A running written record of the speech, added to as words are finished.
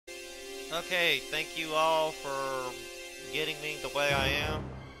Okay, thank you all for getting me the way I am,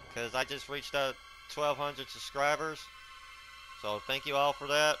 because I just reached 1,200 subscribers. So thank you all for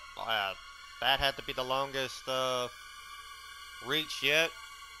that. That had to be the longest reach yet.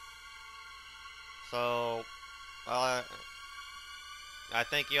 So uh, I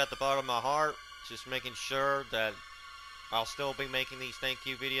thank you at the bottom of my heart, just making sure that I'll still be making these thank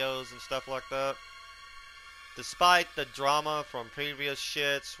you videos and stuff like that. Despite the drama from previous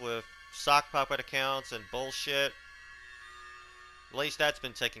shits with sock puppet accounts and bullshit, at least that's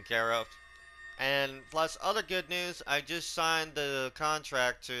been taken care of. And plus other good news, I just signed the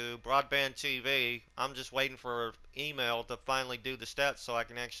contract to Broadband TV. I'm just waiting for email to finally do the steps so I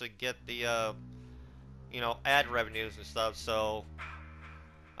can actually get the ad revenues and stuff. So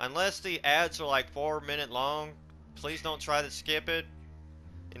unless the ads are like 4 minute long, please don't try to skip it.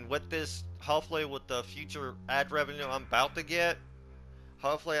 And with this, hopefully with the future ad revenue I'm about to get,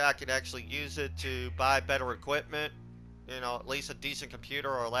 hopefully I could actually use it to buy better equipment. At least a decent computer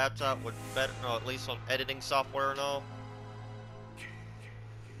or a laptop with better, at least some editing software and all.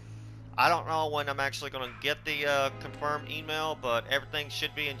 I don't know when I'm actually going to get the confirmed email, but everything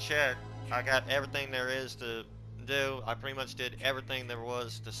should be in check. I got everything there is to do. I pretty much did everything there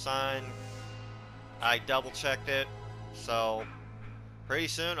was to sign. I double checked it. So pretty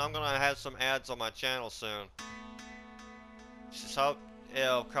soon I'm going to have some ads on my channel soon. Just hope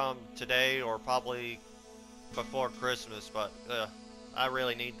it'll come today or probably before Christmas, but I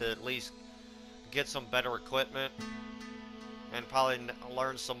really need to at least get some better equipment and probably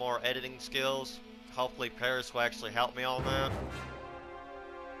learn some more editing skills. Hopefully Paris will actually help me on that.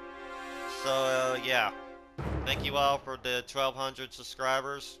 So yeah, thank you all for the 1,200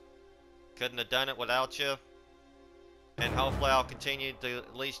 subscribers. Couldn't have done it without you. And hopefully I'll continue to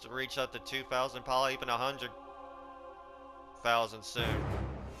at least reach up to 2,000, probably even 100,000 soon.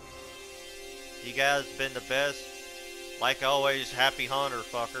 You guys have been the best. Like always, happy hunter,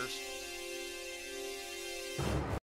 fuckers.